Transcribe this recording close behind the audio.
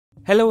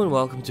Hello and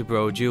welcome to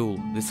Brodual.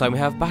 This time we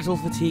have battle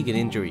fatigue and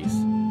injuries.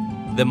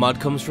 The mod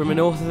comes from an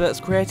author that's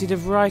created a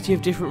variety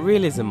of different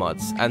realism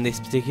mods, and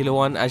this particular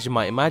one, as you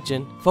might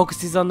imagine,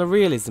 focuses on the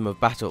realism of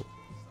battle.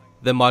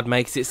 The mod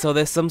makes it so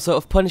there's some sort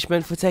of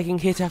punishment for taking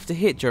hit after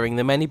hit during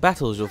the many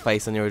battles you'll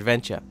face on your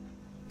adventure.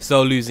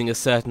 So losing a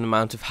certain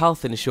amount of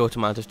health in a short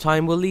amount of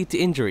time will lead to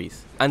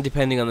injuries, and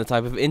depending on the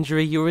type of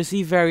injury you'll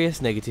receive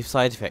various negative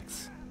side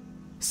effects.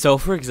 So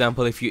for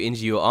example, if you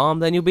injure your arm,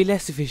 then you'll be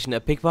less efficient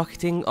at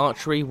pickpocketing,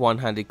 archery,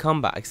 one-handed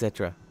combat,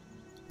 etc.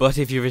 But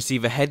if you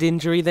receive a head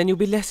injury, then you'll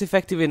be less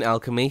effective in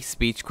alchemy,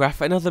 speechcraft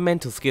and other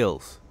mental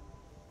skills.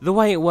 The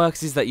way it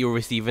works is that you'll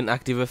receive an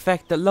active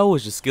effect that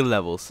lowers your skill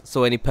levels,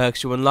 so any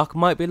perks you unlock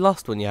might be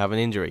lost when you have an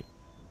injury.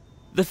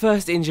 The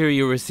first injury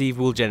you'll receive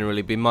will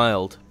generally be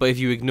mild, but if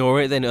you ignore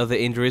it then other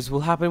injuries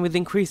will happen with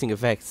increasing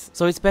effects,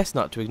 so it's best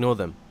not to ignore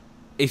them.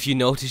 If you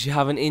notice you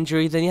have an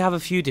injury, then you have a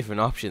few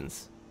different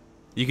options.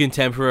 You can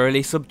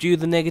temporarily subdue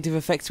the negative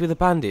effects with a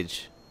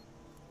bandage.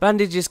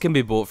 Bandages can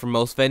be bought from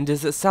most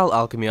vendors that sell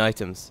alchemy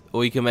items,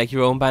 or you can make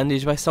your own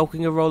bandage by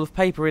soaking a roll of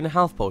paper in a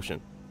health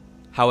potion.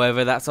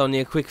 However, that's only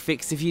a quick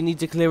fix if you need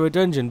to clear a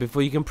dungeon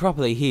before you can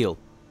properly heal.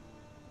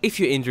 If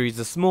your injuries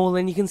are small,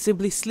 then you can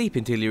simply sleep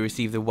until you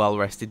receive the well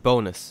rested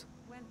bonus.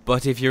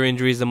 But if your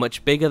injuries are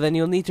much bigger, then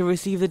you'll need to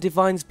receive the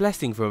Divine's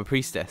blessing from a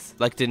priestess,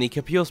 like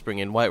Danica Purespring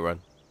in Whiterun.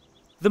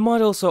 The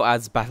mod also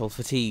adds battle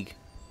fatigue.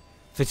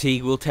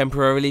 Fatigue will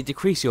temporarily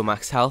decrease your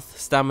max health,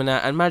 stamina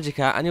and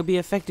magicka, and you'll be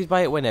affected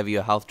by it whenever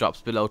your health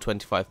drops below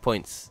 25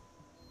 points.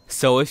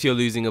 So if you're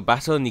losing a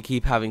battle and you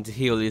keep having to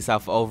heal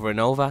yourself over and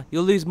over,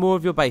 you'll lose more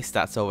of your base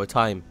stats over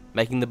time,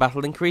 making the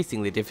battle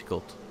increasingly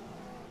difficult.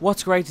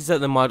 What's great is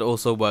that the mod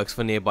also works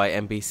for nearby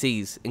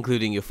NPCs,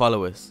 including your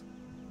followers.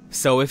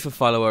 So if a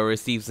follower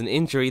receives an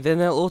injury, then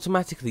they'll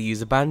automatically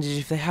use a bandage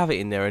if they have it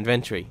in their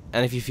inventory,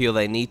 and if you feel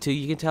they need to,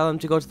 you can tell them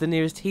to go to the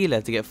nearest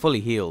healer to get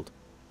fully healed.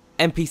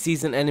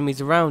 NPCs and enemies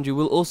around you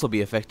will also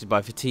be affected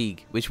by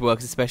fatigue, which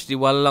works especially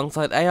well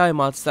alongside AI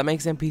mods that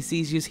makes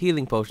NPCs use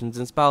healing potions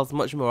and spells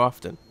much more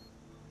often.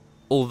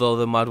 Although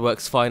the mod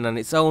works fine on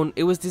its own,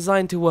 it was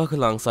designed to work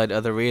alongside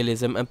other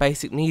realism and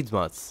basic needs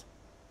mods.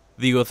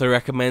 The author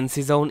recommends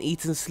his own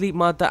eat and sleep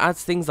mod that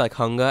adds things like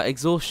hunger,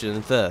 exhaustion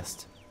and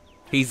thirst.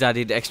 He's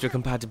added extra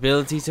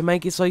compatibility to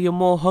make it so you're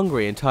more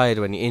hungry and tired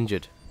when you're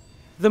injured.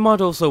 The mod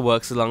also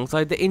works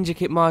alongside the injure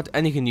kit mod,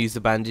 and you can use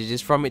the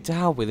bandages from it to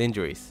help with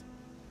injuries.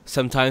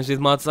 Sometimes with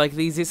mods like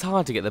these it's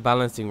hard to get the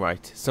balancing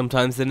right.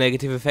 Sometimes the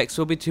negative effects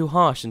will be too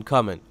harsh and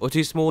common, or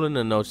too small and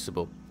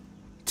unnoticeable.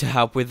 To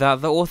help with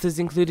that, the authors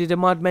included a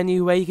mod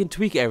menu where you can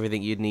tweak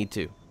everything you'd need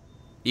to.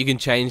 You can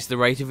change the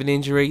rate of an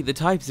injury, the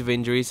types of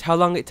injuries, how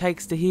long it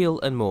takes to heal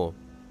and more.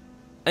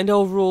 And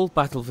overall,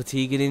 battle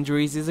fatigue and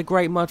injuries is a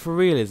great mod for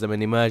realism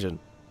and immersion.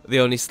 The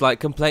only slight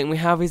complaint we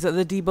have is that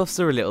the debuffs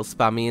are a little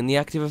spammy in the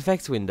active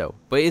effects window,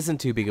 but it isn't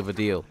too big of a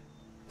deal.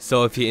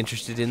 So if you're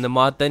interested in the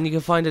mod, then you can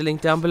find a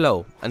link down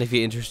below, and if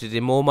you're interested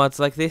in more mods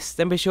like this,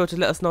 then be sure to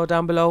let us know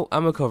down below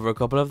and we'll cover a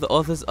couple of the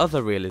author's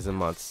other realism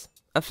mods.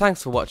 And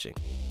thanks for watching.